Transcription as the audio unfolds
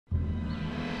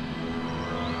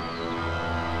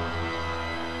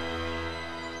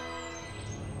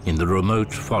In the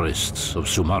remote forests of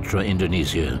Sumatra,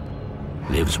 Indonesia,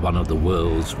 lives one of the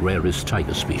world's rarest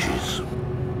tiger species.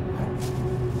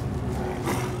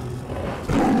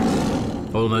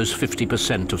 Almost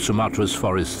 50% of Sumatra's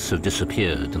forests have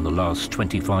disappeared in the last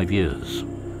 25 years.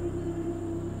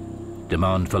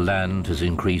 Demand for land has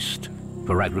increased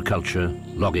for agriculture,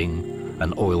 logging,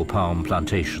 and oil palm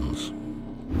plantations.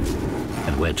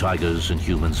 And where tigers and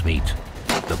humans meet,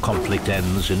 the conflict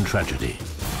ends in tragedy.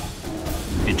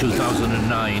 In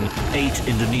 2009, 8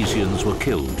 Indonesians were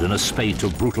killed in a spate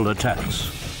of brutal attacks.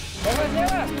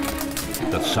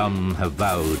 But some have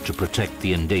vowed to protect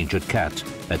the endangered cat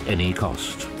at any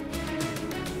cost.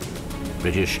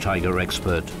 British tiger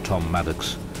expert Tom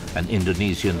Maddox and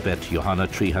Indonesian vet Johanna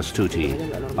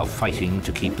Trihastuti are fighting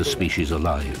to keep the species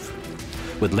alive.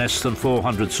 With less than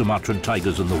 400 Sumatran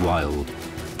tigers in the wild,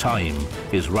 time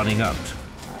is running out.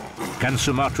 Can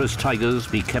Sumatra's tigers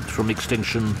be kept from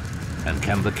extinction? And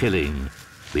can the killing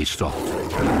be stopped?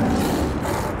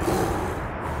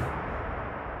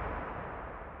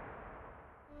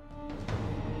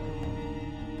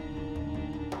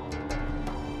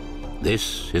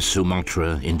 This is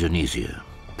Sumatra, Indonesia,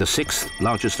 the 6th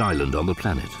largest island on the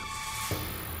planet.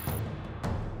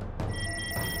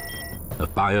 A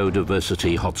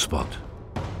biodiversity hotspot.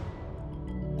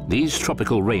 These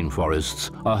tropical rainforests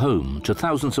are home to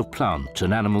thousands of plant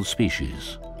and animal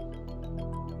species.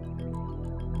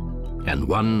 And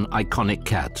one iconic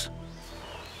cat,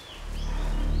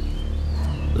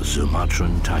 the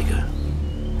Sumatran tiger.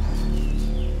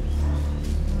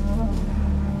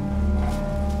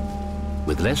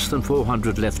 With less than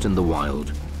 400 left in the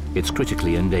wild, it's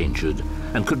critically endangered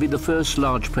and could be the first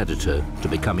large predator to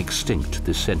become extinct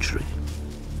this century.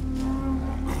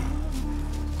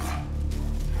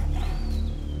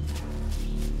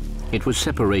 It was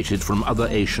separated from other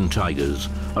Asian tigers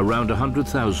around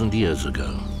 100,000 years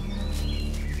ago.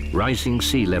 Rising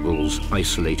sea levels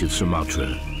isolated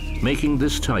Sumatra, making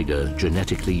this tiger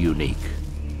genetically unique.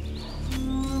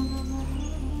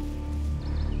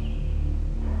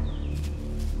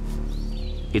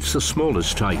 It's the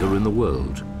smallest tiger in the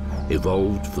world,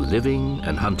 evolved for living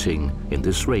and hunting in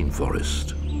this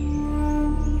rainforest.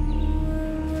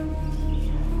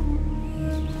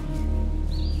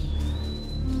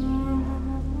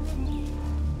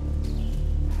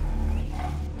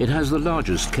 It has the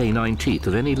largest canine teeth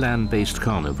of any land-based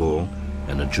carnivore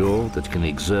and a jaw that can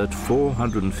exert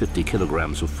 450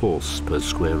 kilograms of force per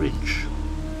square inch.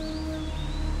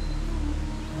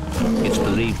 It's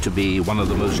believed to be one of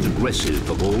the most aggressive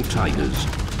of all tigers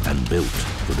and built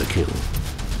for the kill.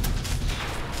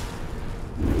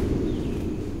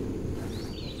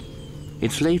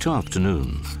 It's late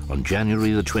afternoon on January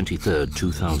the 23rd,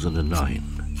 2009.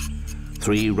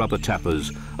 3 rubber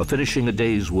tappers are finishing a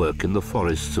day's work in the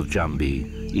forests of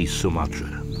Jambi, East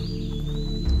Sumatra.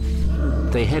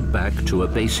 They head back to a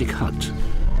basic hut,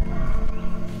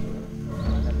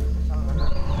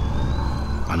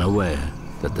 unaware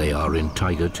that they are in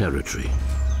tiger territory.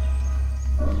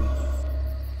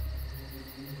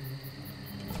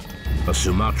 A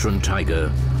Sumatran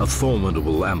tiger, a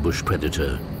formidable ambush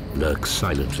predator, lurks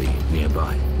silently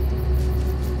nearby.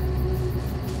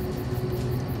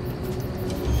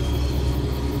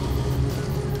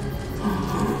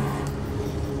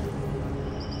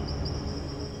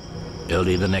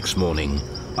 Early the next morning,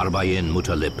 Arbain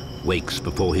Mutalip wakes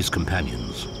before his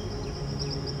companions.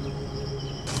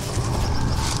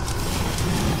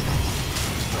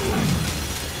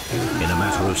 In a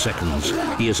matter of seconds,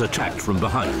 he is attacked from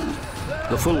behind,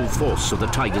 the full force of the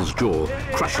tiger's jaw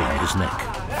crushing his neck.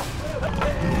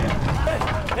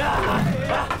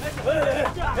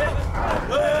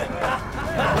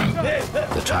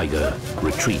 The tiger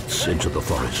retreats into the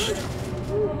forest.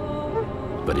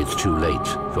 But it's too late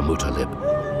for Mutalip.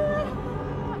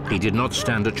 He did not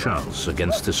stand a chance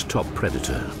against this top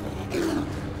predator.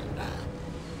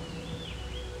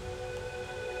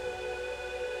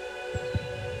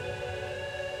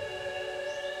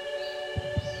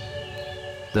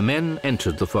 The men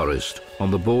entered the forest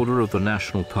on the border of the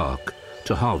national park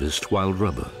to harvest wild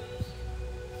rubber.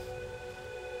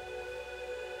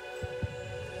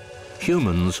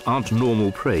 Humans aren't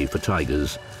normal prey for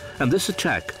tigers, and this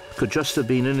attack could just have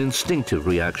been an instinctive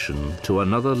reaction to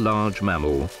another large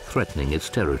mammal threatening its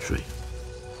territory.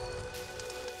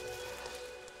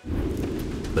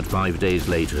 But 5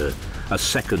 days later, a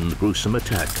second gruesome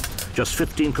attack, just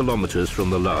 15 kilometers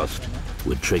from the last,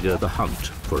 would trigger the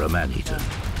hunt for a man-eater.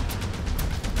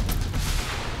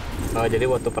 Jadi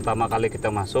waktu pertama kali kita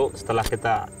masuk, setelah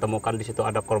kita temukan di situ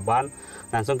ada korban,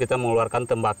 langsung kita mengeluarkan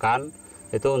tembakan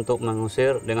itu untuk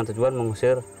mengusir, dengan tujuan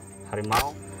mengusir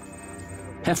harimau.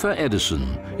 Heifer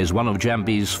Edison is one of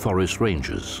Jambi's forest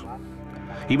rangers.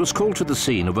 He was called to the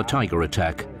scene of a tiger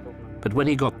attack, but when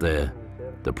he got there,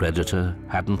 the predator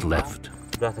hadn't left.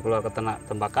 Sudah keluar ke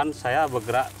tembakan, saya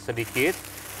bergerak sedikit,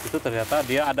 itu ternyata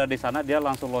dia ada di sana, dia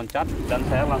langsung loncat dan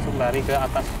saya langsung lari ke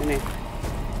atas sini.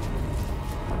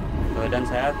 Dan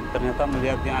saya ternyata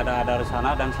melihatnya ada di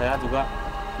sana dan saya juga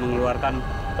mengeluarkan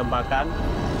tembakan.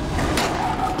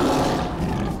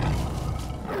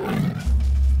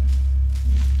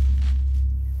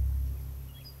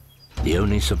 The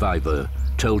only survivor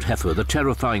told Heifer the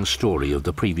terrifying story of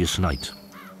the previous night.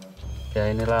 Ya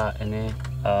inilah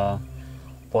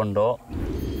pondok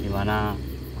di mana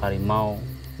harimau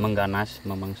mengganas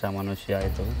memangsa manusia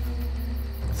itu.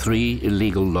 3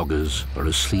 illegal loggers are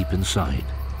asleep inside.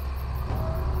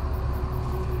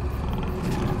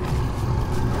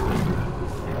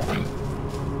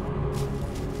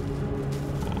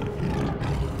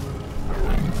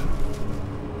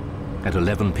 At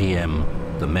 11 p.m.,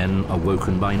 the men are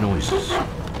woken by noises.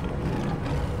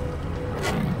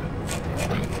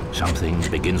 Something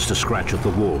begins to scratch at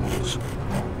the walls.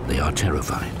 They are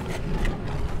terrified.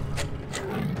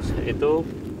 Itu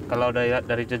kalau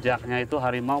dari jejaknya itu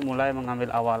harimau mulai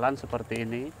mengambil awalan seperti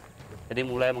ini. Jadi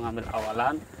mulai mengambil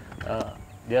awalan,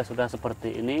 dia sudah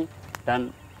seperti ini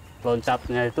dan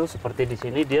loncatnya itu seperti di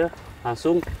sini, dia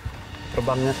langsung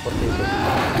terbangnya seperti itu.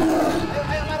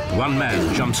 One man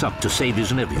jumps up to save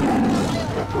his nephew.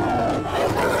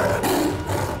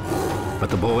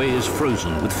 But the boy is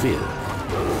frozen with fear.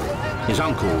 His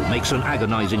uncle makes an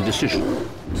agonizing decision.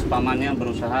 Pamannya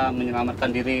berusaha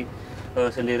menyelamatkan diri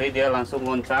sendiri, dia langsung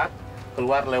loncat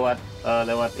keluar lewat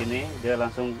ini, dia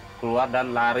langsung keluar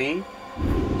dan lari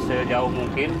sejauh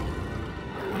mungkin.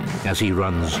 As he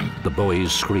runs, the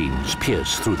boy's screams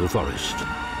pierce through the forest.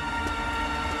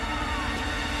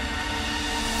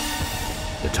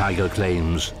 The tiger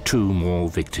claims 2 more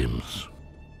victims.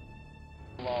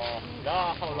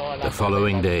 The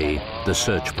following day, the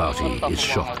search party is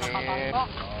shocked.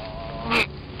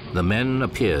 The men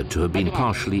appeared to have been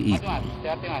partially eaten.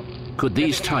 Could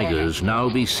these tigers now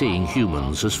be seeing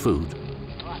humans as food?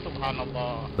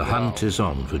 The hunt is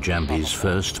on for Jambi's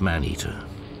first man-eater.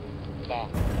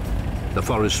 The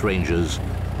forest rangers,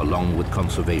 along with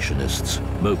conservationists,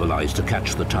 mobilize to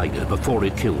catch the tiger before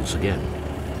it kills again.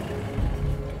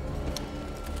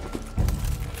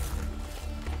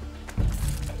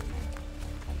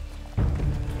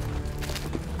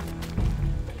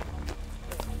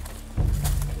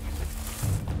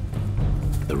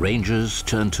 The rangers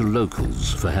turn to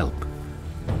locals for help.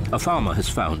 A farmer has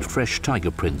found fresh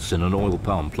tiger prints in an oil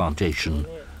palm plantation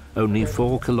only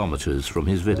 4 kilometers from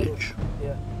his village.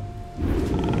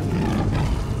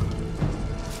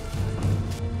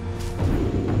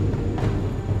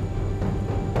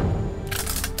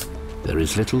 There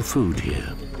is little food here.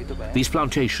 These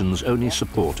plantations only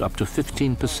support up to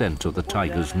 15% of the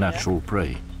tiger's natural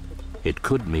prey. It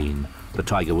could mean the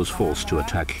tiger was forced to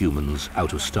attack humans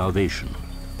out of starvation,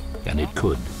 and it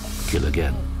could kill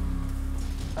again.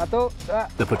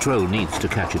 The patrol needs to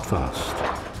catch it fast.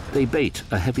 They bait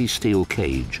a heavy steel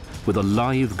cage with a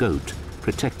live goat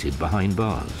protected behind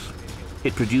bars.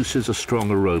 It produces a strong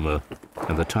aroma,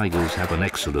 and the tigers have an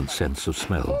excellent sense of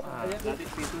smell.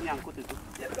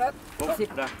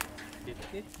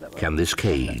 Can this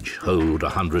cage hold a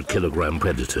 100-kilogram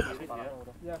predator?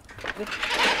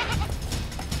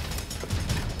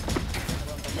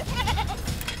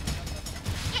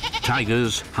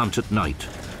 Tigers hunt at night,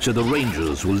 so the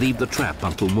rangers will leave the trap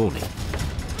until morning.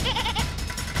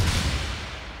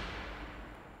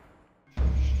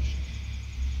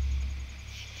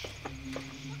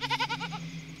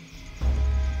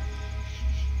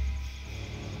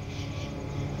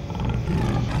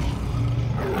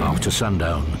 After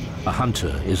sundown, a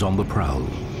hunter is on the prowl.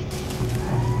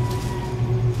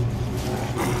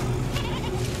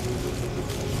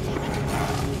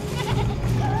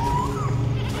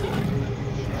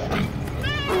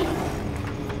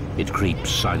 It creeps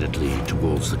silently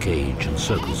towards the cage and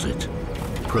circles it,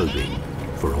 probing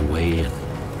for a way in.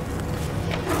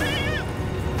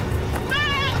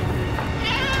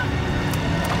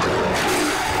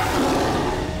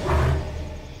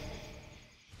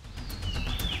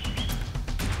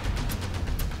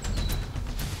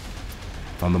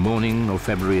 On the morning of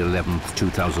February 11,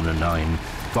 2009,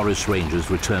 forest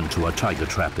rangers returned to a tiger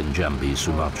trap in Jambi,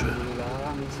 Sumatra.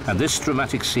 And this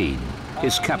dramatic scene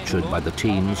is captured by the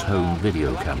team's home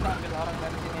video camera.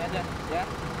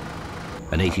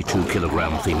 An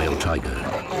 82-kilogram female tiger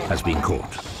has been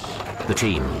caught. The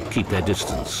team keep their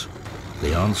distance.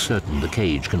 They aren't certain the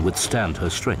cage can withstand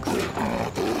her strength.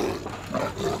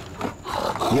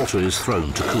 Water is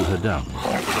thrown to cool her down.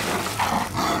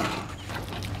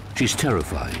 She's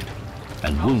terrified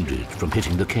and wounded from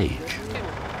hitting the cage.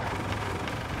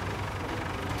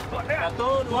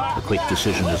 A quick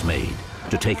decision is made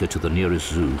to take her to the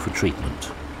nearest zoo for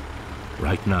treatment.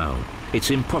 Right now,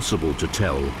 it's impossible to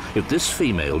tell if this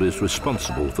female is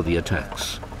responsible for the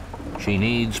attacks. She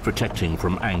needs protecting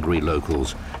from angry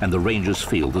locals, and the rangers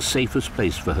feel the safest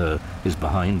place for her is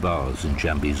behind bars in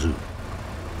Jambi Zoo.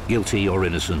 Guilty or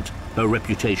innocent, her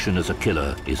reputation as a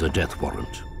killer is a death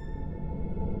warrant.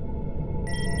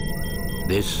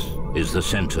 This is the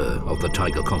center of the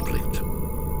tiger conflict.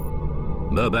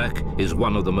 Merbak is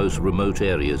one of the most remote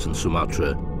areas in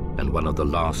Sumatra and one of the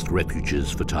last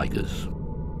refuges for tigers.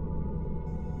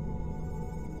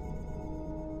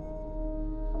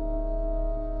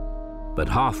 But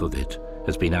half of it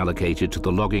has been allocated to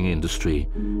the logging industry,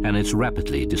 and it's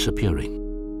rapidly disappearing.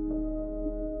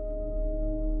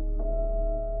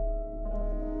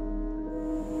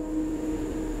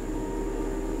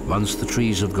 Once the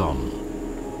trees have gone,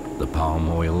 the palm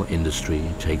oil industry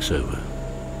takes over.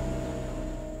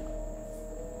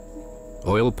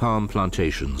 Oil palm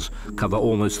plantations cover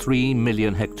almost 3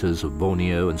 million hectares of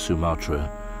Borneo and Sumatra,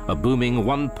 a booming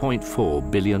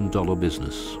 $1.4 billion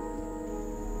business.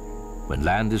 When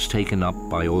land is taken up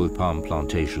by oil palm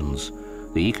plantations,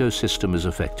 the ecosystem is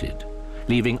affected,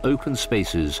 leaving open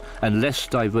spaces and less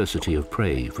diversity of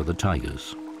prey for the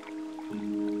tigers.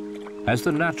 As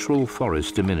the natural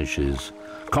forest diminishes,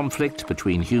 conflict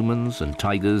between humans and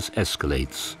tigers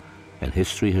escalates, and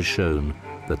history has shown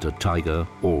that a tiger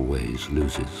always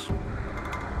loses.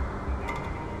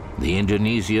 The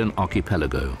Indonesian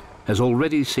archipelago has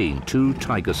already seen 2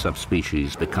 tiger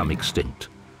subspecies become extinct,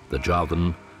 the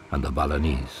Javan and the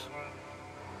Balinese.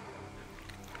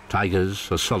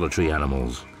 Tigers are solitary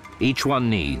animals. Each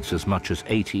one needs as much as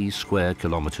 80 square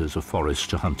kilometers of forest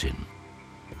to hunt in.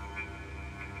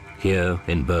 Here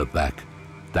in Merbak,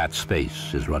 that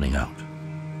space is running out,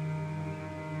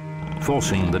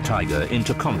 forcing the tiger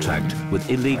into contact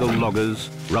with illegal loggers,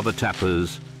 rubber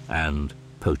tappers, and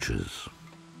poachers.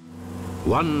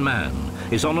 One man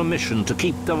is on a mission to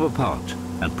keep them apart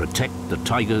and protect the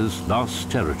tiger's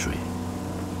last territory.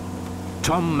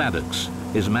 Tom Maddox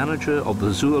is manager of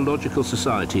the Zoological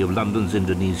Society of London's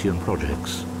Indonesian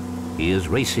projects. He is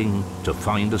racing to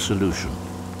find a solution.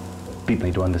 People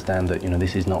need to understand that,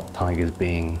 this is not tigers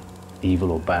being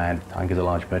evil or bad. Tigers are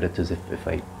large predators. If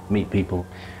they meet people,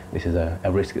 this is a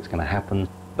risk that's going to happen.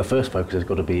 The first focus has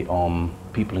got to be on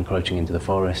people encroaching into the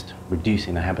forest,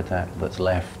 reducing the habitat that's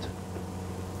left.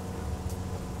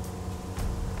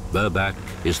 Merbak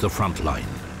is the front line.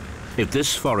 If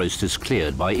this forest is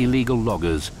cleared by illegal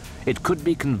loggers, it could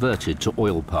be converted to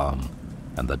oil palm,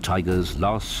 and the tiger's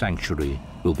last sanctuary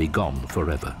will be gone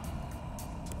forever.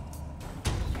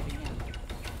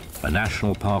 A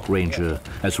national park ranger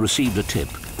has received a tip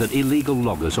that illegal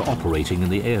loggers are operating in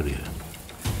the area.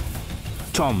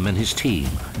 Tom and his team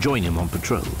join him on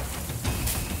patrol.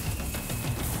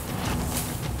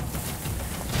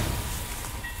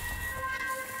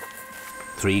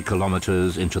 Three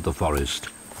kilometers into the forest,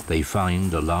 they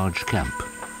find a large camp.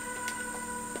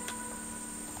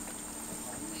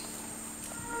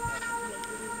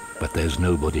 But there's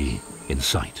nobody in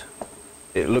sight.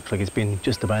 It looks like it's been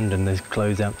just abandoned. There's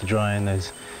clothes out to dry and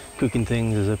there's cooking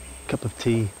things. There's a cup of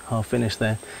tea half finished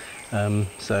there.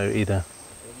 So either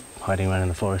hiding around in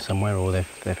the forest somewhere or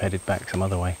they've headed back some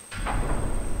other way.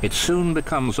 It soon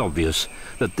becomes obvious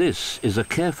that this is a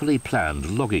carefully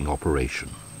planned logging operation.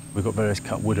 We've got various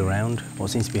cut wood around.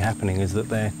 What seems to be happening is that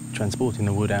they're transporting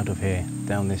the wood out of here,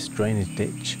 down this drainage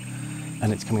ditch,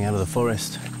 and it's coming out of the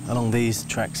forest along these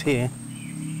tracks here.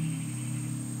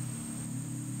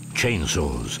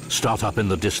 Chainsaws start up in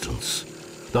the distance.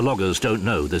 The loggers don't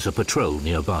know there's a patrol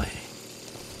nearby.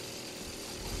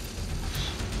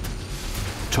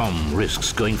 Tom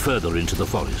risks going further into the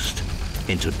forest,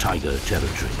 into tiger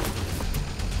territory.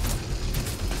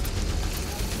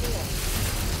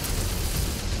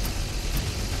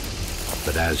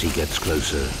 But as he gets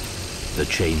closer, the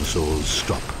chainsaws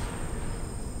stop.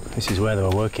 This is where they were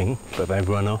working, but they've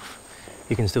run off.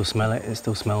 You can still smell it. It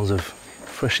still smells of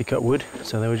freshly cut wood,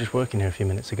 so they were just working here a few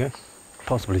minutes ago.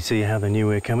 Possibly see how they knew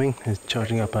we were coming. They're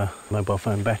charging up a mobile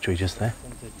phone battery just there.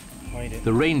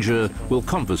 The ranger will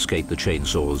confiscate the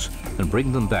chainsaws and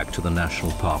bring them back to the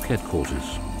National Park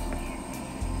headquarters.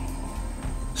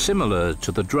 Similar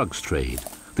to the drugs trade,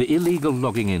 the illegal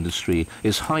logging industry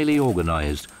is highly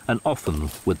organized and often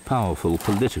with powerful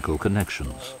political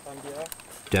connections.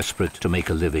 Desperate to make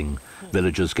a living,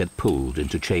 villagers get pulled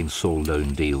into chainsaw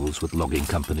loan deals with logging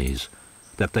companies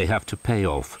that they have to pay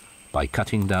off by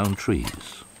cutting down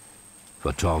trees.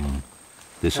 For Tom,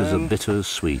 this is a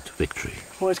bittersweet victory.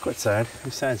 Well, it's quite sad.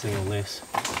 It's sad seeing all this.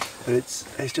 But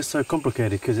it's just so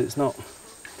complicated because it's not...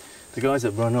 The guys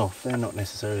that run off, they're not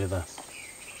necessarily the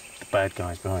bad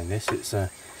guys behind this. It's they're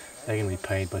going to be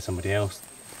paid by somebody else.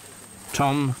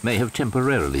 Tom may have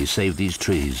temporarily saved these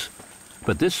trees,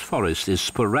 but this forest is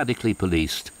sporadically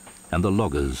policed and the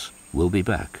loggers will be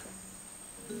back.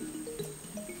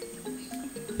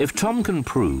 If Tom can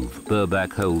prove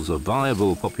Burback holds a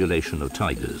viable population of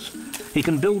tigers, he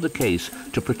can build a case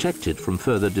to protect it from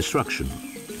further destruction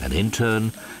and in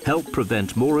turn help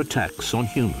prevent more attacks on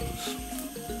humans.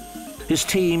 His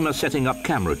team are setting up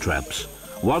camera traps,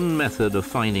 one method of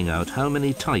finding out how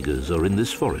many tigers are in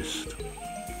this forest.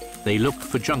 They look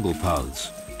for jungle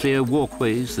paths, clear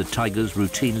walkways that tigers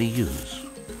routinely use.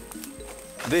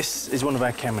 This is one of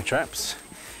our camera traps.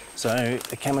 So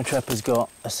the camera trap has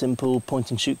got a simple point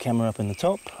and shoot camera up in the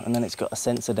top, and then it's got a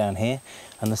sensor down here,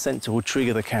 and the sensor will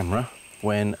trigger the camera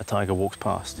when a tiger walks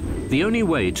past. The only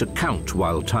way to count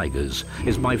wild tigers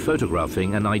is by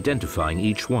photographing and identifying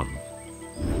each one.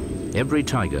 Every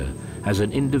tiger has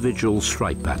an individual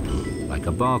stripe pattern, like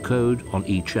a barcode on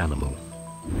each animal.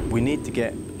 We need to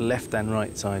get left and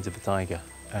right sides of the tiger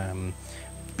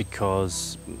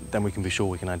because then we can be sure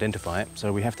we can identify it.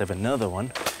 So we have to have another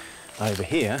one over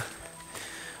here.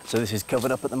 So this is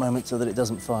covered up at the moment so that it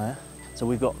doesn't fire. So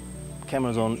we've got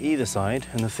cameras on either side,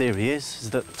 and the theory is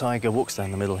that the tiger walks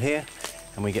down the middle here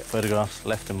and we get photographs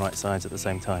left and right sides at the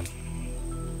same time.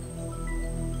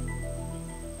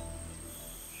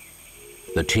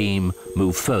 The team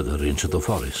move further into the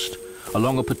forest,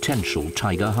 along a potential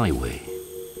tiger highway.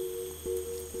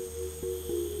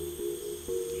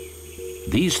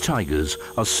 These tigers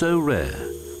are so rare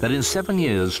that in 7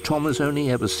 years, Tom has only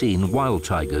ever seen wild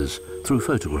tigers through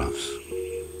photographs.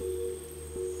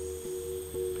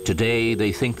 Today,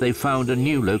 they think they've found a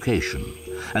new location,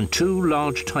 and 2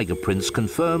 large tiger prints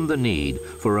confirm the need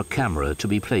for a camera to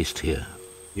be placed here.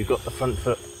 You've got the front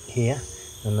foot here,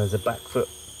 and there's a back foot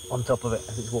on top of it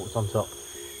as it's walked on top.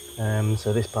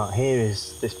 So this part here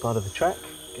is this part of the track,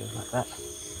 goes like that.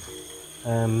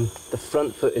 The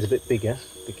front foot is a bit bigger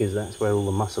because that's where all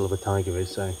the muscle of a tiger is,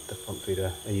 so the front feet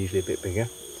are usually a bit bigger.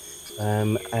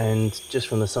 And just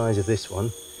from the size of this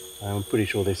one, I'm pretty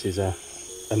sure this is a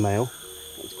male.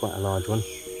 It's quite a large one.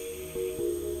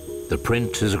 The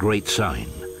print is a great sign.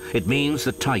 It means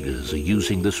that tigers are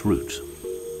using this route.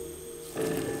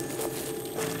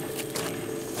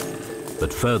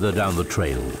 But further down the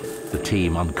trail, the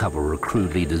team uncover a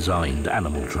crudely designed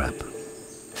animal trap.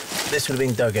 This would have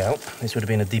been dug out. This would have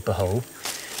been a deeper hole.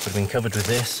 It would have been covered with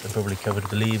this and probably covered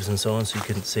with leaves and so on, so you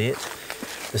couldn't see it.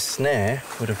 The snare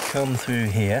would have come through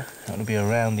here. It would be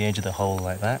around the edge of the hole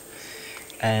like that.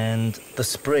 And the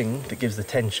spring that gives the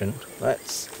tension,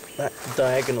 that's that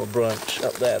diagonal branch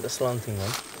up there, the slanting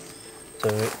one. So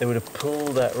they would have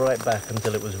pulled that right back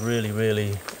until it was really,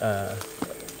 really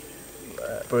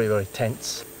very, very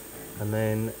tense. And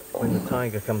then when the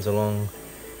tiger comes along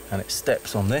and it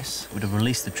steps on this, it would have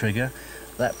released the trigger,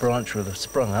 that branch would have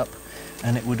sprung up,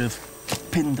 and it would have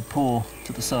pinned the paw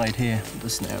to the side here with the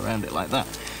snare around it like that.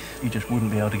 You just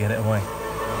wouldn't be able to get it away.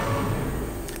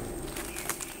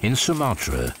 In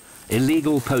Sumatra,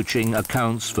 illegal poaching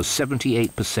accounts for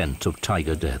 78% of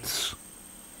tiger deaths.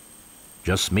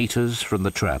 Just meters from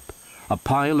the trap, a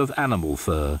pile of animal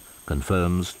fur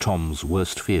confirms Tom's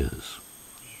worst fears.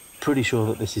 Pretty sure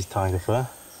that this is tiger fur,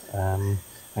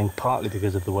 and partly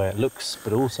because of the way it looks,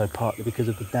 but also partly because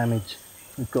of the damage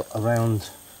we've got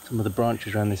around some of the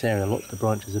branches around this area. Lots of the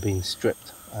branches are being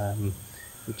stripped,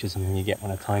 which is something you get when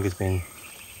a tiger's being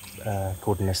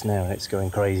caught in a snare and it's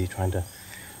going crazy trying to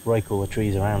rake all the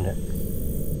trees around it.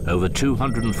 Over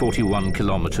 241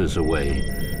 kilometers away,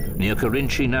 near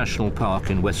Kerinci National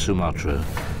Park in West Sumatra,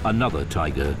 another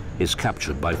tiger is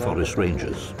captured by forest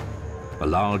rangers. A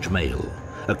large male,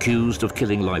 accused of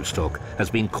killing livestock,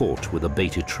 has been caught with a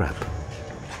baited trap.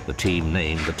 The team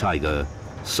named the tiger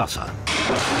Sasa.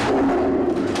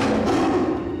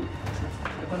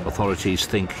 Authorities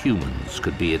think humans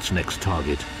could be its next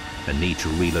target and need to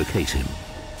relocate him.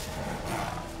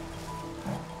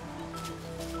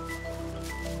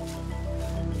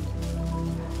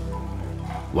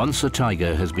 Once a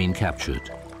tiger has been captured,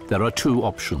 there are 2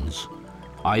 options.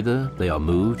 Either they are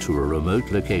moved to a remote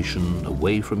location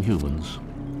away from humans,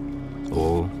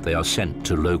 or they are sent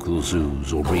to local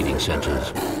zoos or breeding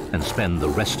centers and spend the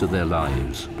rest of their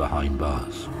lives behind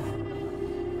bars.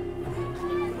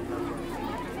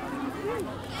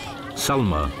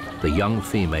 Salma, the young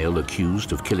female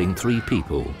accused of killing 3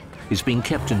 people, is being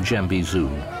kept in Jambi Zoo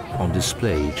on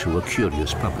display to a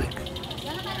curious public.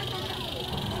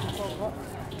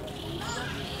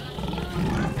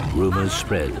 rumors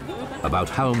spread about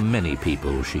how many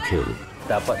people she killed.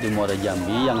 Dapat di Muara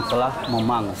Jambi yang telah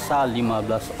memangsa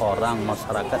 15 orang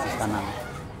masyarakat di sana.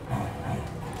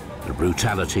 The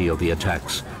brutality of the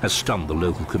attacks has stunned the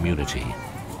local community,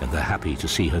 and they're happy to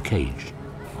see her caged.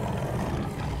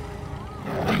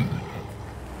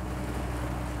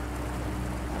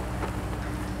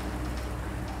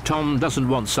 Tom doesn't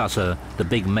want Sasa, the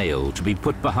big male, to be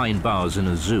put behind bars in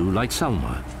a zoo like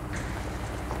Salma.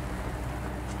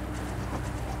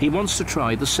 He wants to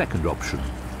try the second option,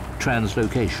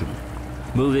 translocation,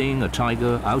 moving a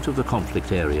tiger out of the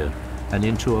conflict area and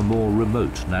into a more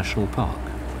remote national park.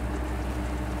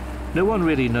 No one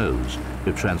really knows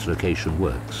if translocation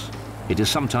works. It is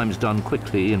sometimes done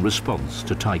quickly in response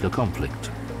to tiger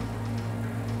conflict.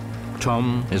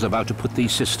 Tom is about to put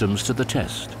these systems to the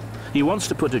test. He wants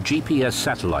to put a GPS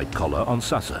satellite collar on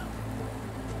Sasa.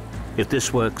 If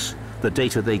this works, the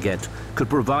data they get could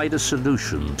provide a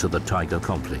solution to the tiger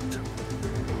conflict.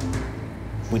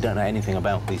 We don't know anything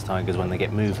about these tigers when they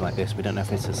get moved like this. We don't know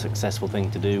if it's a successful thing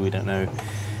to do. We don't know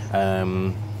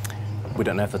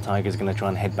if the tiger's going to try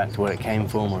and head back to where it came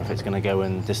from, or if it's going to go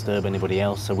and disturb anybody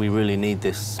else. So we really need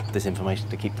this information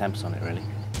to keep tabs on it, really.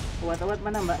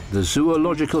 The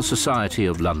Zoological Society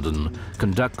of London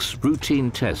conducts routine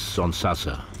tests on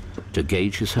Sasa to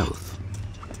gauge his health,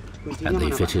 and they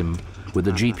fit him with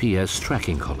a GPS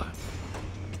tracking collar.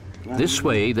 This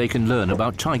way they can learn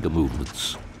about tiger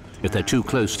movements. If they're too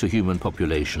close to human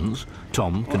populations,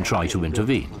 Tom can try to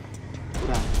intervene.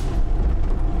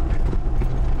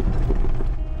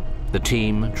 The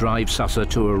team drives Sasa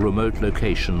to a remote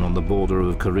location on the border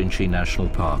of Kerinci National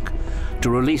Park to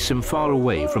release him far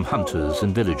away from hunters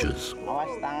and villagers.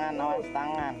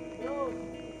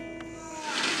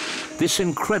 This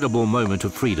incredible moment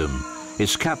of freedom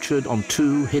is captured on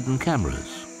 2 hidden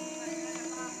cameras.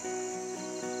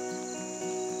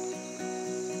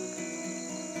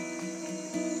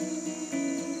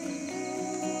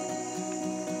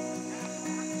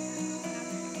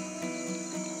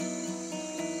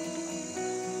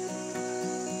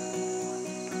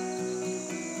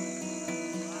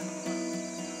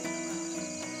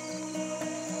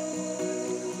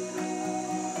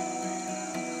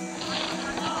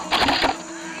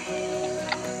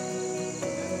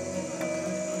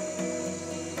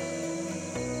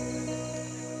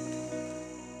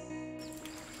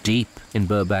 Deep in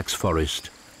Burbach's forest,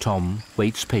 Tom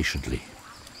waits patiently.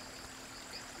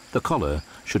 The collar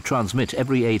should transmit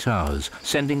every 8 hours,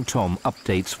 sending Tom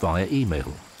updates via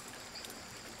email.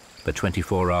 But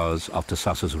 24 hours after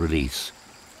Sasa's release,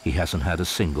 he hasn't had a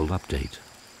single update.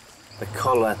 The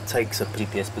collar takes a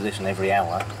GPS position every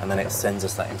hour, and then it sends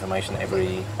us that information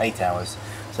every 8 hours.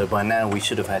 So by now we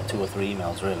should have had 2 or 3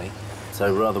 emails, really.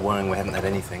 So rather worrying we haven't had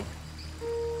anything.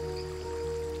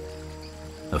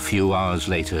 A few hours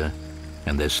later,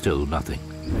 and there's still nothing.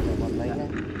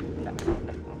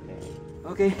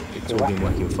 Okay. It's all been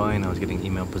working fine. I was getting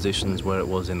email positions where it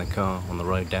was in the car on the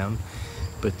road down.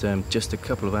 But just a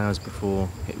couple of hours before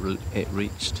it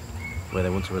reached where they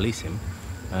want to release him,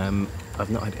 I've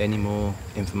not had any more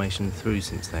information through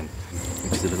since then,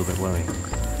 which is a little bit worrying.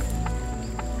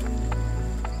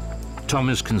 Tom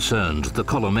is concerned the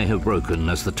collar may have broken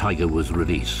as the tiger was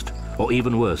released, or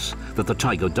even worse, that the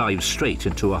tiger dives straight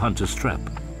into a hunter's trap.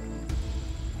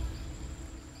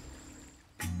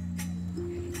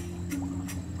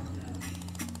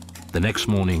 The next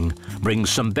morning brings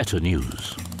some better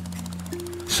news.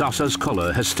 Sasa's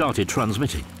collar has started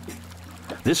transmitting.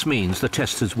 This means the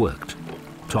test has worked.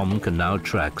 Tom can now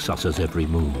track Sasa's every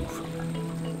move.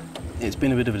 It's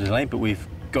been a bit of a delay, but we've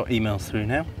got emails through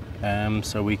now,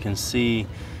 so we can see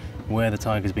where the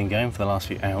tiger's been going for the last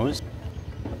few hours.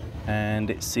 And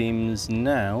it seems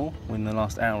now, in the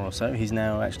last hour or so, he's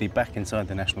now actually back inside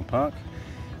the national park.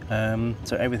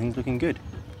 So everything's looking good.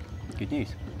 Good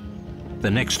news.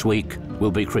 The next week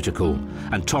will be critical,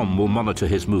 and Tom will monitor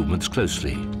his movements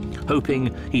closely,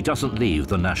 hoping he doesn't leave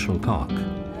the national park.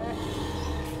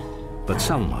 But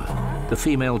Salma, the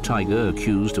female tiger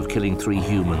accused of killing 3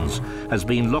 humans, has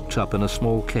been locked up in a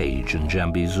small cage in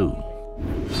Jambi Zoo.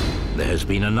 There has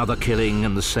been another killing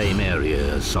in the same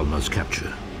area as Salma's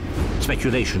capture.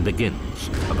 Speculation begins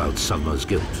about Salma's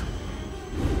guilt.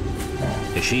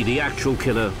 Is she the actual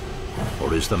killer,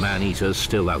 or is the man-eater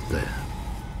still out there?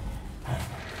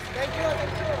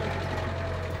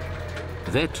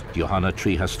 Vet Johanna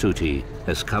Trihastuti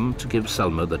has come to give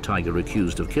Salma, the tiger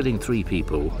accused of killing 3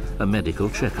 people, a medical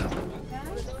checkup.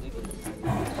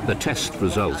 The test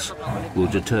results will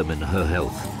determine her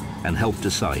health and help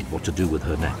decide what to do with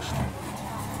her next.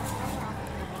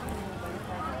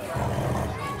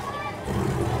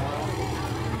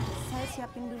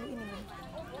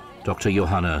 Dr.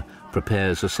 Johanna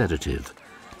prepares a sedative,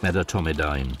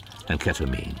 medetomidine and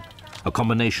ketamine, a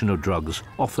combination of drugs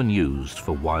often used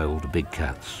for wild big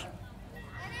cats.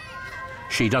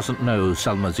 She doesn't know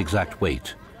Salma's exact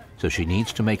weight, so she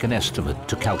needs to make an estimate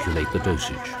to calculate the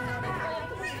dosage.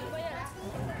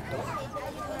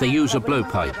 They use a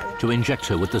blowpipe to inject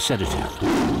her with the sedative.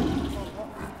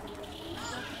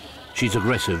 She's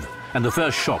aggressive, and the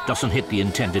first shot doesn't hit the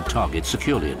intended target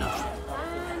securely enough.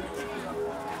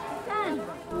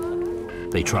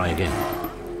 They try again.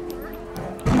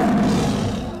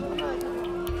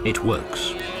 It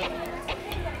works.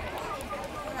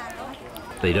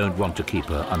 They don't want to keep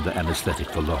her under anesthetic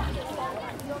for long.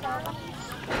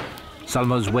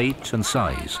 Salma's weight and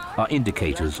size are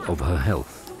indicators of her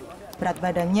health. Berat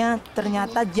badannya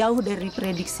ternyata jauh dari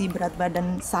prediksi berat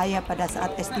badan saya pada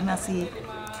saat estimasi.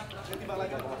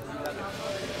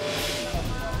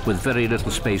 With very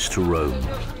little space to roam,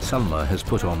 Salma has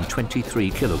put on 23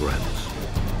 kilograms.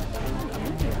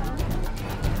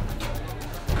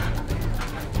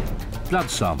 Blood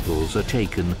samples are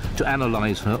taken to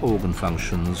analyze her organ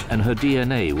functions, and her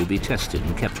DNA will be tested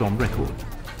and kept on record.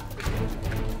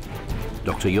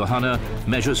 Dr. Johanna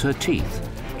measures her teeth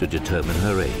to determine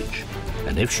her age,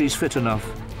 and if she's fit enough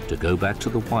to go back to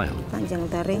the wild.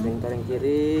 Panjang taring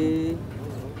kiri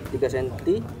 3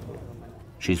 cm.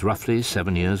 She's roughly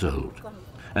 7 years old,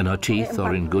 and her teeth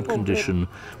are in good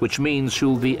condition, which means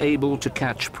she'll be able to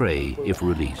catch prey if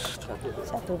released.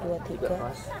 1, 2, 3.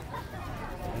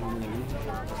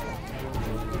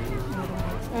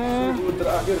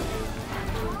 Terakhir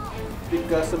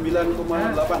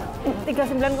 39,8.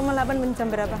 39,8 mencam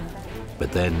berapa?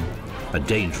 But then, a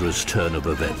dangerous turn of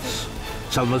events.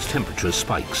 Salma's temperature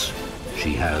spikes.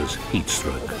 She has heat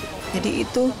stroke. Jadi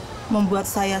itu membuat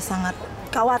saya sangat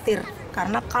khawatir,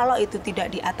 karena kalau itu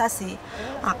tidak diatasi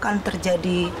akan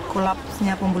terjadi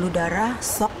kolapsnya pembuluh darah,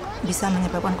 shock, bisa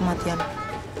menyebabkan kematian.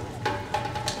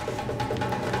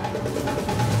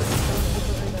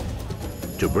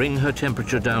 To bring her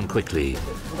temperature down quickly,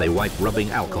 they wipe rubbing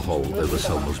alcohol over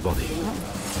Salma's body.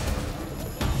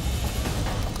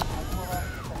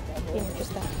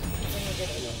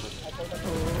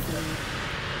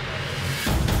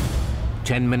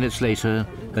 Ten minutes later,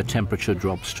 her temperature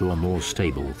drops to a more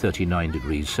stable 39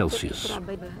 degrees Celsius.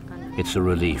 It's a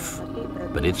relief,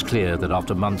 but it's clear that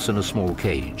after months in a small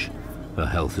cage, her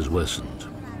health has worsened.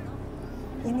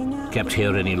 Kept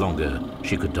here any longer,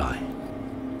 she could die.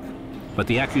 But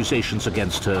the accusations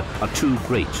against her are too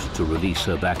great to release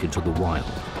her back into the wild.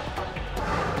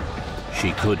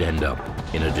 She could end up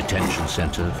in a detention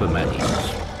center for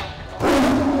man-eaters.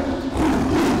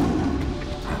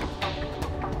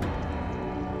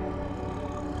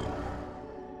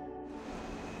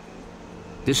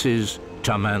 This is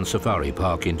Taman Safari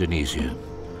Park, Indonesia,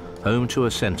 home to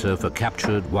a center for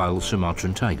captured wild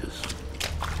Sumatran tigers.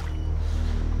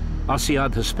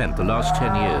 Asiad has spent the last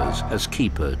 10 years as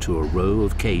keeper to a row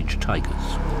of caged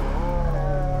tigers.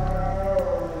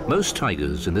 Most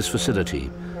tigers in this facility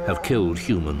have killed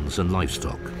humans and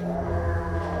livestock.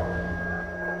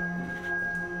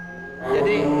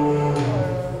 Jadi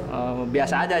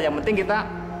biasa aja, yang penting kita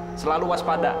selalu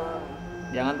waspada.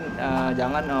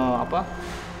 Jangan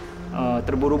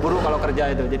terburu-buru kalau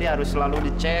kerja itu. Jadi harus selalu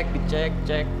dicek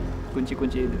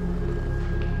kunci-kunci itu.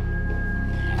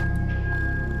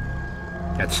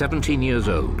 At 17 years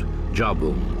old,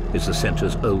 Jambi is the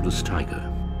center's oldest tiger.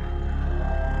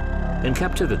 In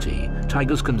captivity,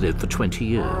 tigers can live for 20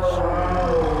 years.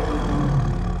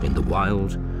 In the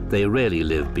wild, they rarely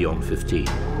live beyond 15.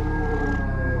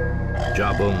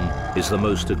 Jambi is the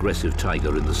most aggressive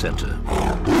tiger in the center.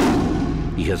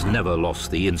 He has never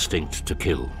lost the instinct to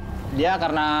kill. Dia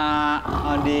karena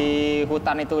di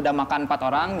hutan itu udah makan 4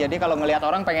 orang, jadi kalau ngelihat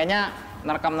orang pengennya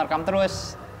nerkam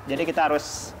terus. Jadi kita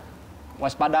harus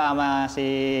waspada sama si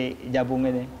jabung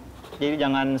ini. Jadi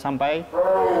jangan sampai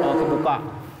kebuka.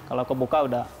 Kalau kebuka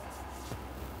udah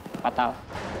fatal.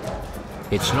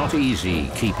 It's not easy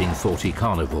keeping 40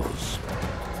 carnivores.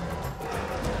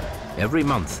 Every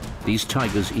month, these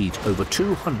tigers eat over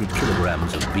 200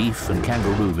 kilograms of beef and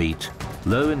kangaroo meat,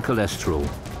 low in cholesterol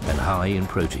and high in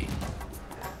protein.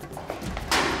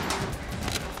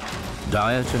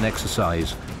 Diet and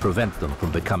exercise prevent them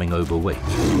from becoming overweight.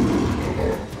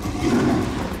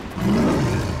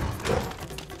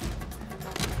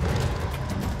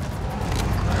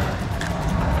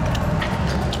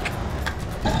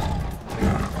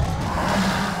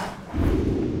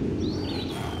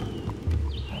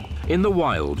 In the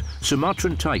wild,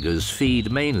 Sumatran tigers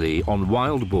feed mainly on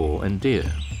wild boar and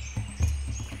deer.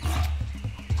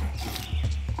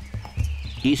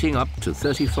 eating up to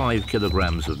 35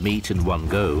 kilograms of meat in one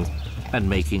go and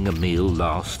making a meal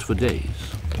last for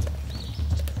days.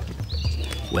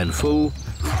 When full,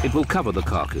 it will cover the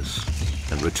carcass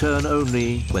and return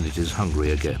only when it is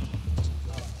hungry again.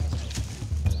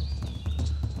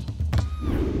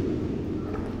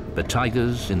 But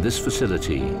tigers in this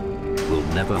facility will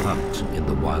never hunt in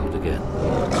the wild again.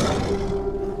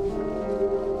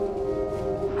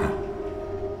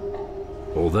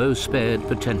 Although spared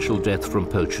potential death from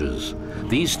poachers,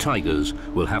 these tigers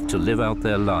will have to live out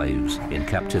their lives in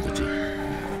captivity.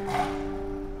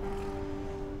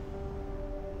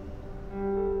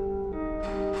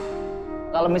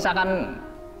 Kalau misalkan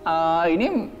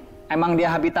ini emang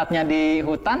dia habitatnya di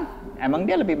hutan, emang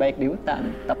dia lebih baik di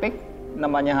hutan. Tapi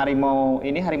namanya harimau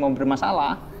ini harimau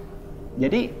bermasalah.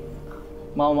 Jadi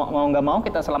mau nggak mau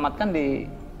kita selamatkan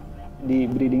di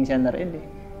breeding center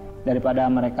ini daripada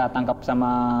mereka tangkap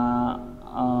sama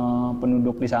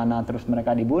penduduk di sana terus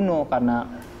mereka dibunuh karena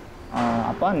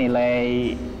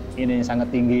nilai ini sangat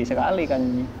tinggi sekali kan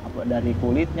ini dari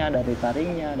kulitnya, dari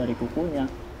taringnya, dari kukunya.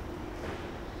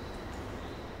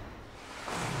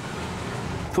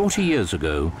 40 years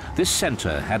ago, this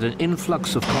center had an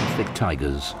influx of conflict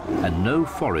tigers and no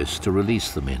forest to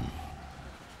release them in.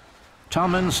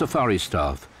 Taman Safari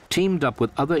staff teamed up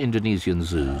with other Indonesian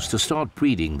zoos to start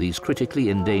breeding these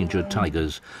critically endangered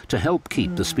tigers to help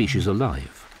keep the species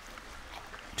alive.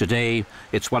 Today,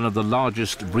 it's one of the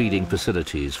largest breeding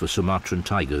facilities for Sumatran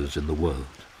tigers in the world.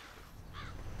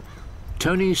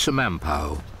 Tony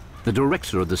Sumampao, the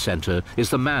director of the center, is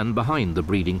the man behind the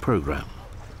breeding program.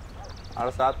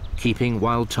 Keeping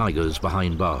wild tigers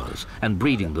behind bars and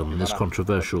breeding them is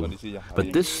controversial,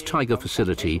 but this tiger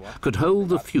facility could hold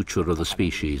the future of the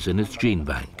species in its gene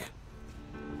bank.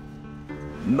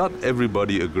 Not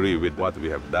everybody agree with what we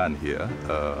have done here.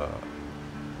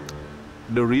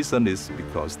 The reason is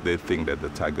because they think that the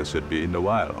tiger should be in the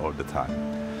wild all the time.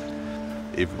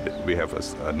 If we have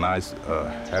a nice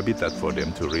habitat for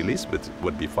them to release, it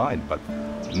would be fine. But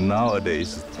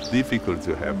nowadays, it's difficult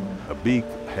to have a big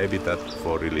habitat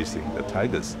for releasing the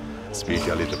tigers,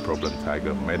 especially the problem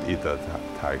tiger, man-eater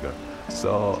tiger.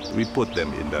 So we put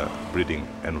them in the breeding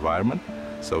environment,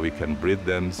 so we can breed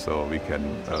them, so we can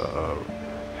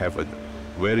have a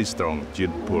very strong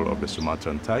gene pool of the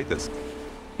Sumatran tigers.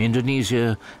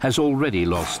 Indonesia has already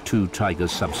lost 2 tiger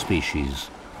subspecies,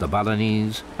 the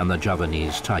Balinese and the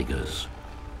Javanese tigers.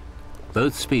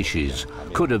 Both species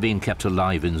could have been kept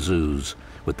alive in zoos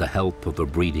with the help of a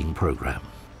breeding program.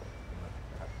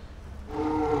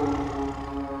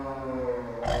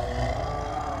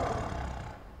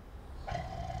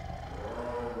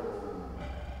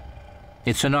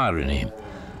 It's an irony,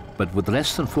 but with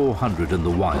less than 400 in the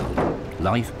wild,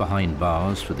 life behind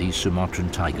bars for these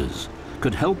Sumatran tigers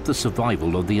could help the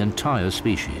survival of the entire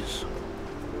species.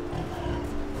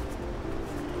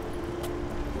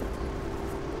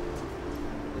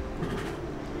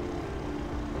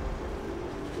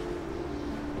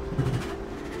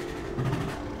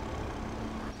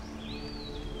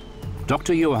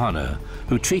 Dr. Johanna,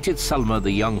 who treated Salma,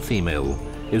 the young female,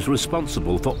 is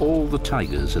responsible for all the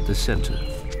tigers at the center.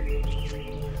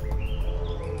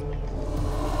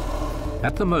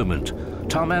 At the moment,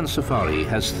 Taman Safari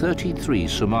has 33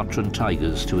 Sumatran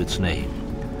tigers to its name,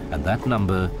 and that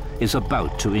number is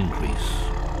about to increase.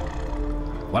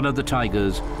 One of the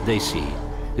tigers, Desi,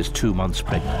 is 2 months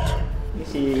pregnant.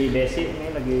 Si Desi ini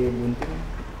lagi bunting.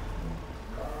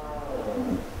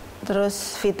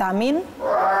 Terus vitamin,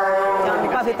 jangan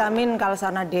lupa vitamin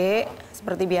kalsana D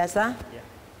seperti biasa,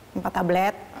 4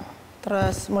 tablet,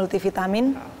 terus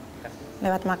multivitamin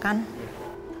lewat makan.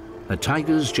 A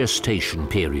tiger's gestation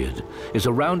period is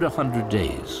around 100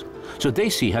 days, so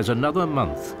Desi has another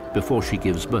month before she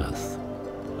gives birth.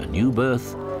 A new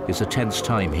birth is a tense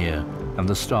time here, and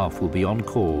the staff will be on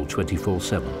call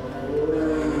 24/7.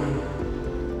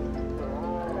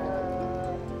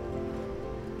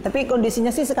 Tapi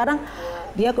kondisinya sih sekarang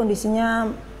dia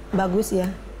kondisinya bagus ya.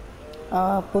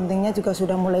 Puntingnya juga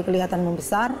sudah mulai kelihatan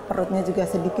membesar, perutnya juga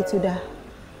sedikit sudah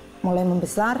mulai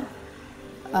membesar.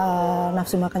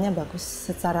 Nafsu makannya bagus.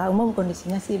 Secara umum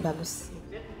kondisinya sih bagus.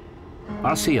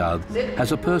 Arsiad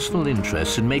has a personal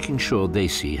interest in making sure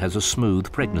Desi has a smooth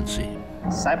pregnancy.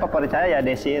 Saya favorit saya ya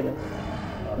Desi itu,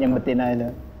 yang betina itu.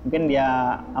 Mungkin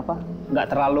dia nggak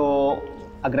terlalu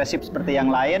agresif seperti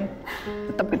yang lain.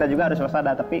 Tetap kita juga harus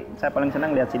waspada, tapi saya paling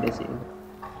senang lihat si Desi itu.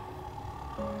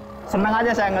 Senang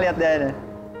aja saya ngelihat dia ini.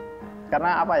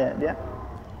 Karena dia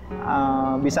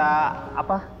bisa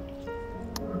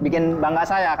bikin bangga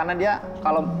saya, karena dia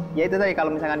kalau ya itu tadi,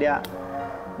 kalau misalkan dia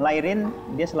lahirin,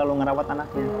 dia selalu ngerawat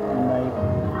anaknya dengan baik.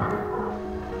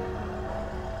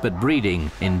 But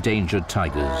breeding endangered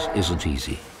tigers isn't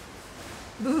easy.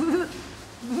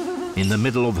 In the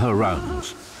middle of her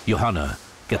rounds, Johanna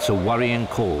gets a worrying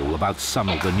call about some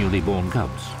of the newly born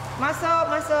cubs. Masuk,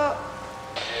 masuk.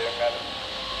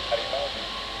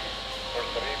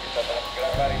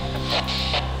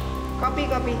 Kopi,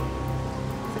 kopi.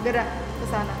 Segera ke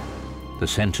sana. The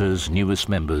centre's newest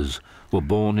members were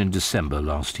born in December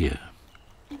last year.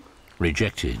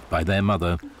 Rejected by their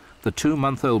mother, the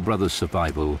 2-month-old brother's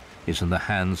survival is in the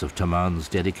hands of Taman's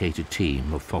dedicated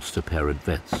team of foster parent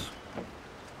vets.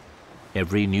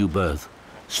 Every new birth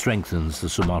strengthens the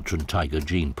Sumatran tiger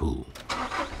gene pool.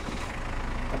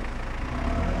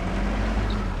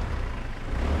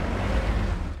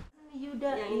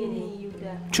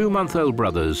 Two-month-old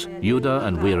brothers, Yuda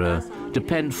and Wira,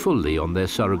 depend fully on their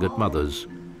surrogate mothers,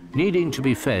 needing to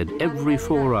be fed every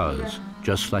 4 hours,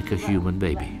 just like a human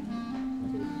baby.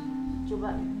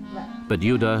 But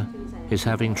Yuda is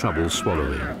having trouble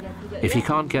swallowing. If he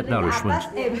can't get nourishment,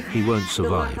 he won't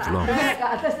survive long.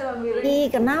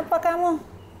 Kenapa kamu?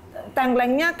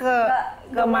 Tengklengnya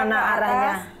ke mana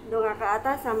arahnya? Dongak ke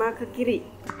atas sama ke kiri.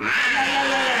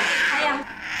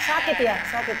 Sakit ya,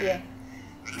 sakit ya.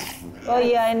 Oh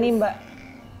iya ini Mbak,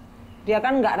 dia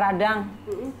kan nggak radang,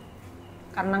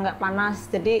 karena nggak panas,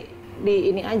 jadi di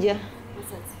ini aja,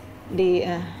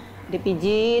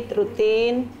 dipijit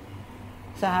rutin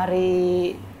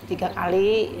sehari 3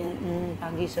 kali,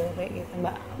 pagi sore gitu.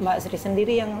 Mbak Sri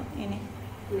sendiri yang ini,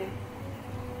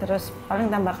 terus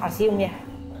paling tambah kalsium ya.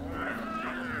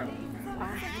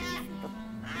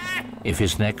 If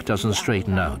his neck doesn't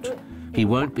straighten out, he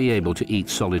won't be able to eat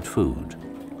solid food,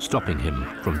 stopping him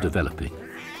from developing.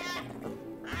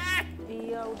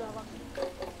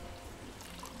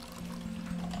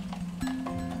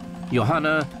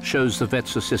 Johanna shows the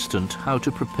vet's assistant how to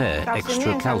prepare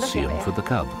extra calcium for the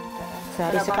cub.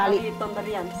 Sehari sekali.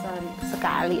 Pemberian sehari.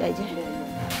 Sekali aja.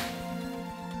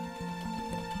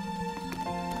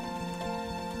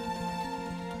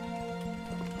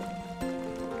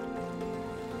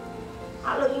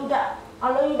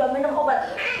 Halo Yuda, minum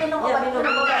obat. Minum obat.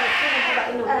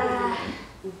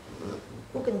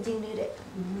 Kencing nih, Dek.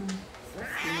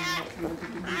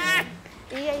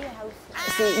 Iya haus.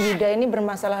 Si Yuda ini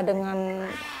bermasalah dengan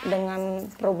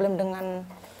problem dengan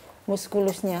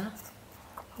muskulusnya.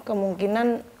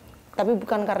 Kemungkinan, tapi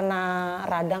bukan karena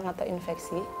radang atau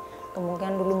infeksi.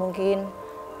 Kemungkinan dulu mungkin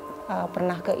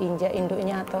pernah keinjak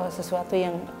induknya atau sesuatu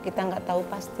yang kita nggak tahu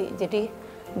pasti. Jadi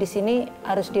di sini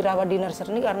harus dirawat di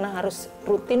nursery karena harus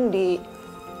rutin di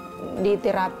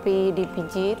terapi,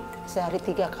 dipijit sehari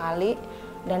 3 kali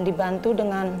dan dibantu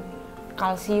dengan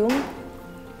kalsium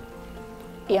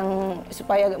yang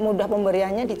supaya mudah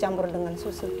pemberiannya dicampur dengan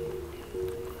susu.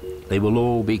 They will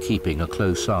all be keeping a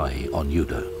close eye on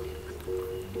Yuda.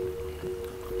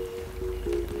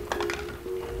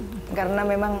 Karena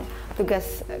memang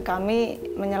tugas kami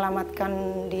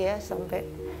menyelamatkan dia sampai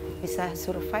bisa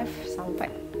survive, sampai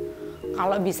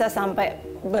kalau bisa sampai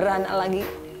beranak lagi.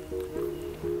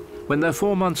 When they're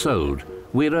 4 months old,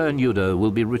 Wira and Yuda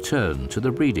will be returned to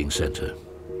the breeding center,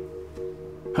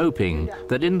 hoping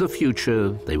that in the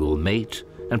future they will mate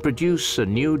and produce a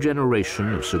new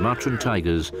generation of Sumatran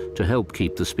tigers to help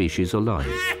keep the species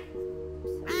alive.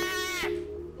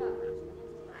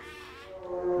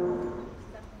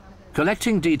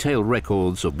 Collecting detailed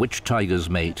records of which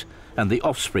tigers mate and the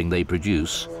offspring they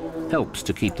produce helps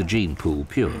to keep the gene pool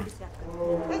pure.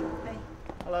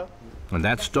 And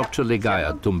that's Dr.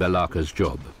 Ligaya Tumbelaka's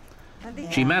job.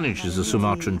 She manages the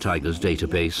Sumatran tigers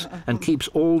database and keeps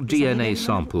all DNA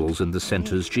samples in the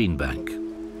center's gene bank.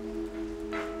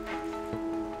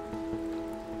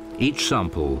 Each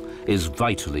sample is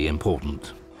vitally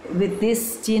important. With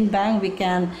this gene bank, we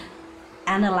can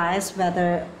analyze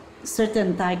whether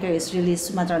certain tiger is really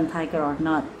Sumatran tiger or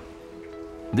not.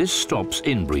 This stops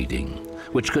inbreeding,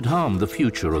 which could harm the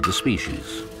future of the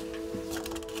species.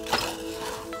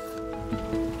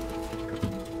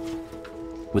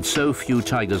 With so few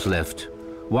tigers left,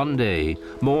 one day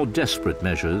more desperate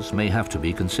measures may have to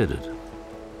be considered.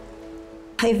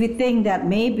 If we think that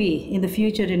maybe in the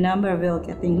future the number will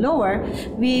getting lower,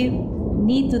 we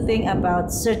need to think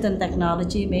about certain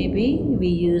technology. Maybe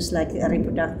we use like a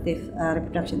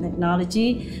reproduction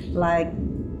technology, like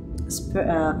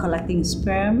collecting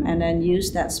sperm and then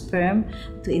use that sperm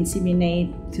to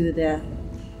inseminate to the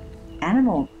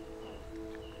animal.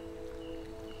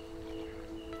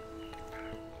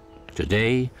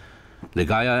 Today,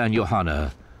 Ligaya and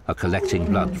Johanna are collecting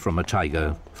blood from a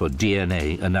tiger for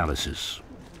DNA analysis.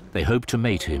 They hope to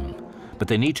mate him, but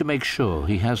they need to make sure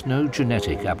he has no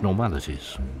genetic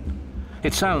abnormalities.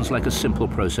 It sounds like a simple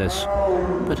process,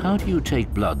 but how do you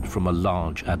take blood from a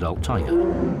large adult tiger?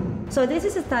 So this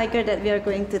is a tiger that we are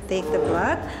going to take the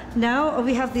blood. Now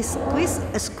we have this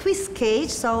squeeze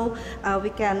cage, so we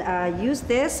can use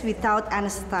this without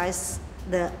anesthetize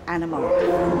the animal.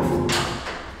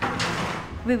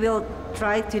 We will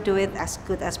try to do it as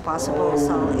good as possible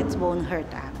so it won't hurt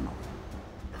the animal.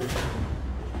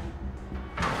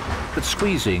 But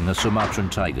squeezing a Sumatran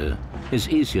tiger is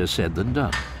easier said than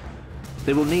done.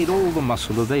 They will need all the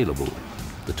muscle available.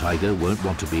 The tiger won't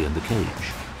want to be in the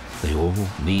cage. They all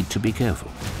need to be careful.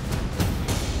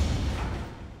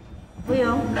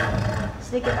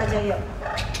 Sedikit aja yuk.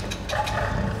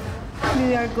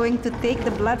 We are going to take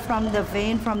the blood from the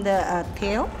vein from the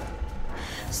tail.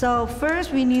 So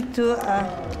first we need to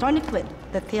tonic with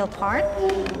the tail part.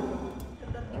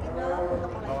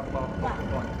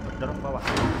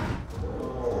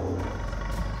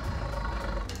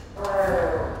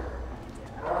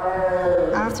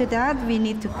 After that, we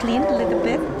need to clean a little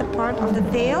bit the part of the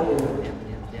tail.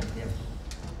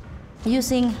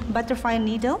 Using butterfly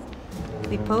needle,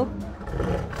 we poke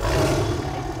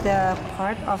the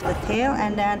part of the tail,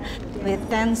 and then with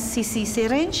 10 cc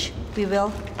syringe, we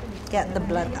will get the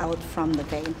blood out from the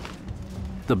vein.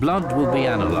 The blood will be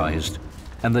analyzed,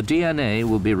 and the DNA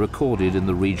will be recorded in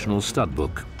the regional stud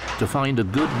book to find a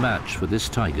good match for this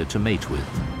tiger to mate with.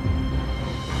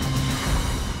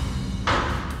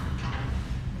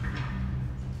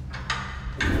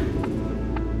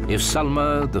 If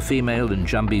Salma, the female in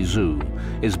Jambi Zoo,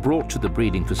 is brought to the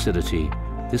breeding facility,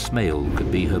 this male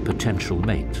could be her potential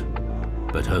mate.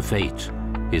 But her fate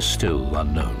is still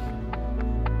unknown.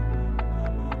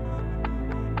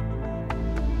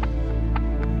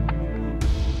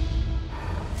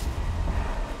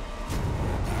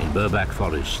 In Burback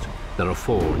Forest, there are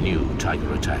 4 new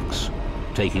tiger attacks,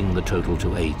 taking the total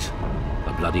to 8,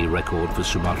 a bloody record for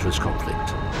Sumatra's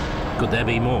conflict. Could there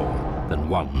be more than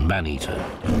one man-eater?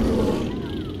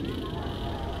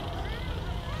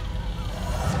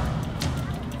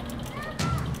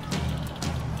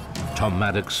 Tom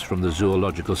Maddox from the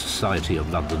Zoological Society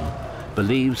of London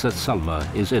believes that Salma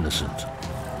is innocent.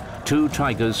 2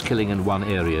 tigers killing in one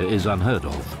area is unheard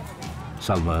of.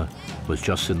 Salma was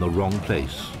just in the wrong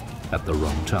place at the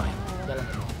wrong time.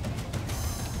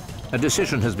 A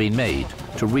decision has been made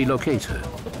to relocate her.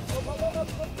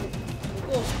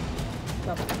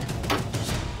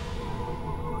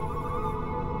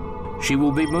 She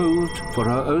will be moved for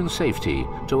her own safety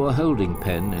to a holding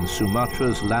pen in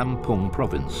Sumatra's Lampung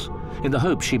province, in the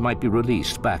hope she might be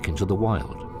released back into the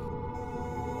wild.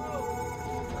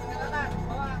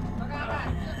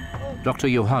 Dr.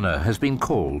 Johanna has been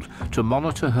called to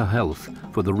monitor her health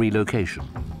for the relocation.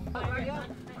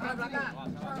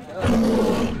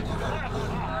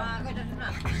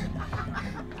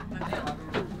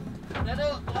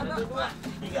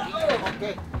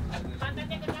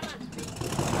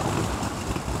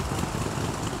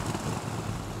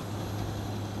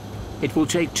 It will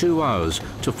take 2 hours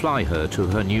to fly her to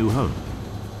her new home.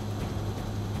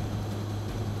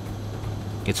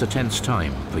 It's a tense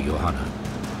time for Johanna.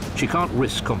 She can't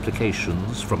risk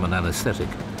complications from an anesthetic,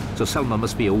 so Salma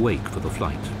must be awake for the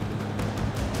flight.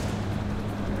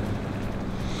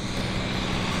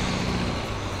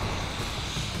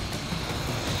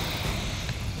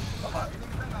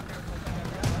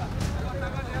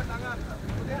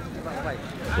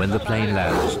 When the plane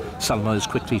lands, Salma is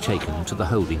quickly taken to the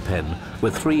holding pen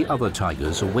where 3 other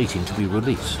tigers are waiting to be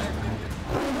released.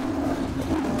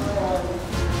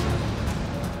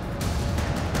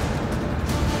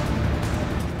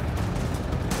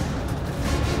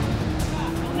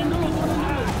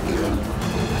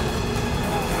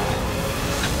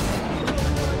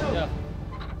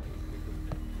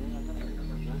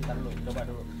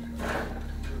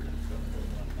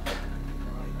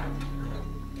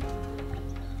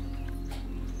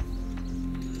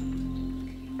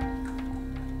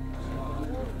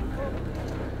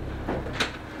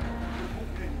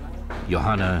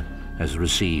 Johanna has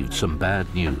received some bad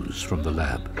news from the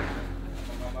lab.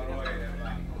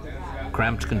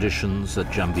 Cramped conditions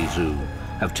at Jambi Zoo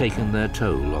have taken their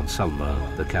toll on Salma,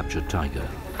 the captured tiger.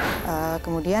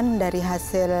 Kemudian dari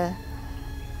hasil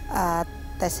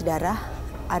tes darah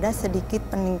ada sedikit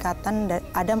peningkatan,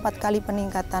 ada 4 kali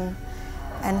peningkatan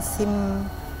enzim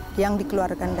yang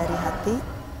dikeluarkan dari hati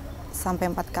sampai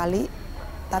 4 kali,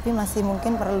 tapi masih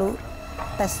mungkin perlu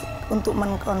tes untuk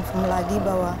mengkonfirm lagi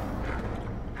bahwa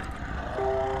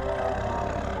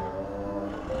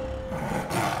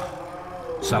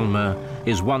Salma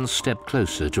is one step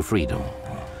closer to freedom.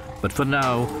 But for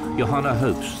now, Johanna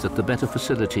hopes that the better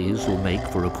facilities will make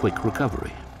for a quick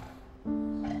recovery.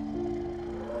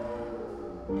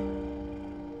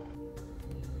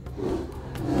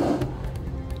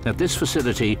 At this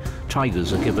facility,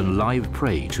 tigers are given live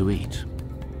prey to eat.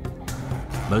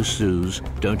 Most zoos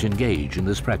don't engage in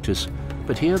this practice,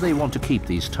 but here they want to keep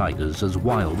these tigers as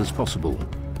wild as possible.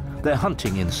 Their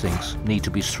hunting instincts need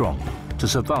to be strong to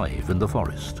survive in the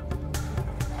forest.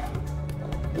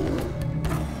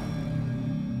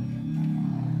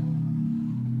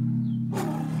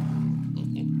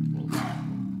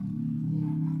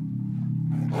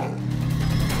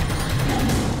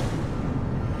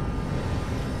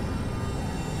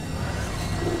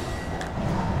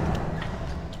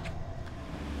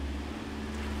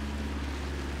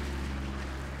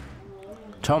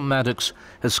 Tom Maddox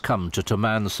has come to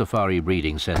Taman Safari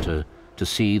Breeding Centre to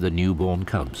see the newborn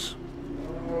cubs.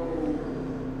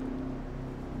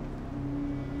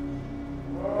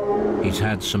 He's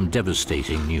had some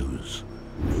devastating news.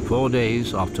 4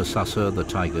 days after Sasa the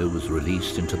tiger was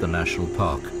released into the national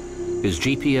park, his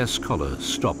GPS collar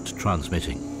stopped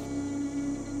transmitting.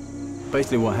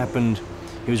 Basically what happened,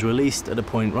 he was released at a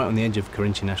point right on the edge of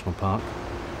Kerinci National Park.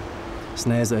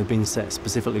 Snares that had been set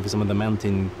specifically for some of the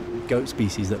mountain goat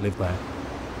species that live there.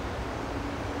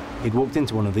 He'd walked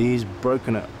into one of these,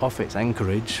 broken it off its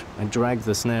anchorage, and dragged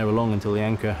the snare along until the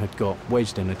anchor had got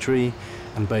wedged in a tree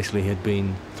and basically had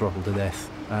been throttled to death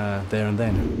there and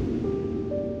then.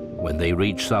 When they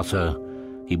reached Sasa,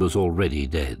 he was already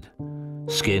dead,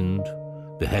 skinned,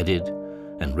 beheaded,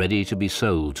 and ready to be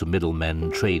sold to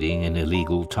middlemen trading in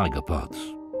illegal tiger parts.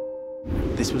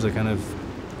 This was a kind of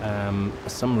a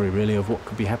summary, really, of what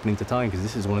could be happening to tigers.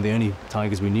 This is one of the only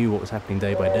tigers we knew what was happening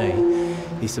day by day.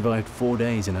 He survived 4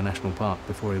 days in a national park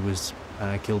before he was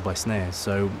killed by snares,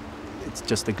 so it's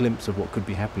just a glimpse of what could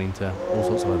be happening to all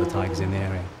sorts of other tigers in the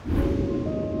area.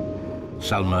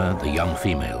 Salma, the young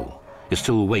female, is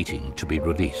still waiting to be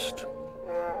released.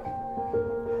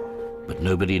 But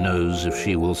nobody knows if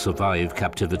she will survive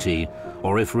captivity,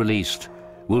 or if released,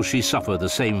 will she suffer the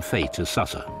same fate as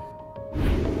Sasa.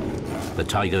 The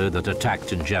tiger that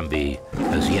attacked in Jambi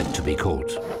has yet to be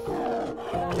caught.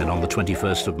 And on the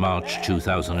 21st of March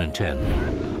 2010,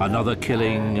 another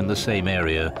killing in the same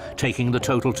area, taking the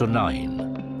total to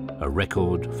 9, a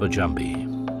record for Jambi.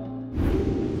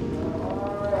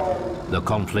 The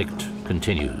conflict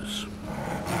continues.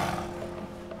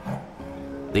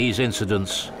 These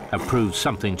incidents have proved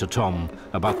something to Tom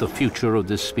about the future of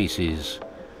this species,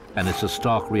 and it's a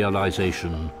stark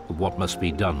realization of what must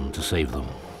be done to save them.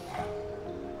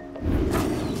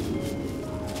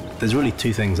 There's really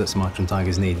 2 things that Sumatran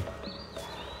tigers need.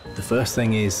 The first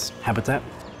thing is habitat.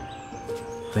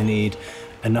 They need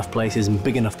enough places and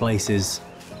big enough places.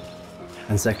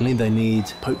 And secondly, they need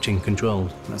poaching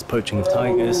controlled. That's poaching of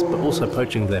tigers, but also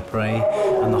poaching of their prey,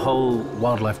 and the whole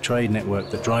wildlife trade network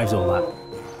that drives all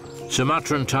that.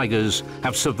 Sumatran tigers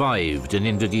have survived in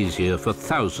Indonesia for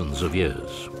thousands of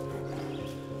years.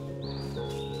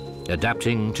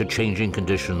 Adapting to changing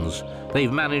conditions,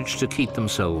 they've managed to keep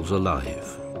themselves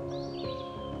alive.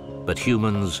 But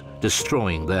humans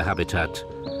destroying their habitat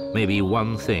may be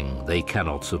one thing they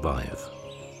cannot survive.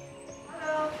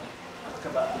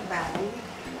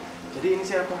 Jadi ini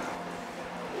siapa?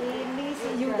 Ini si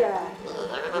Yuda.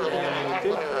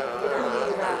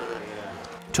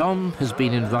 Tom has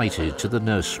been invited to the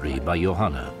nursery by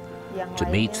Johanna to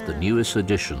meet the newest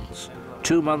additions,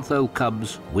 2-month-old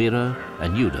cubs Wira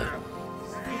and Yuda.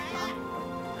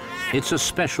 It's a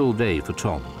special day for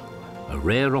Tom, a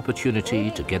rare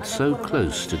opportunity to get so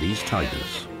close to these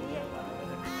tigers.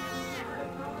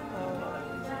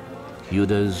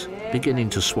 Yuda's beginning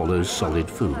to swallow solid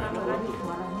food.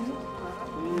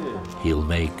 He'll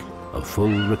make a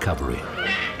full recovery.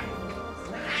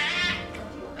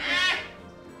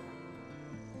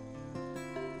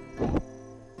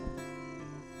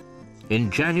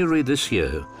 In January this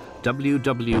year,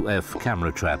 WWF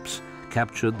camera traps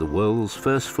captured the world's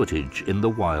first footage in the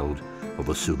wild of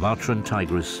a Sumatran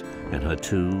tigress and her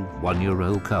 2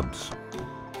 one-year-old cubs.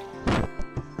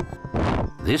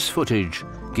 This footage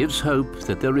gives hope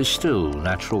that there is still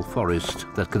natural forest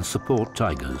that can support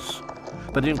tigers.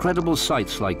 But incredible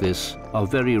sights like this are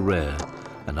very rare,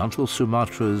 and until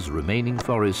Sumatra's remaining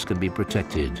forests can be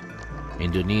protected,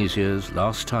 Indonesia's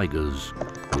last tigers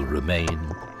will remain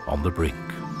on the brink.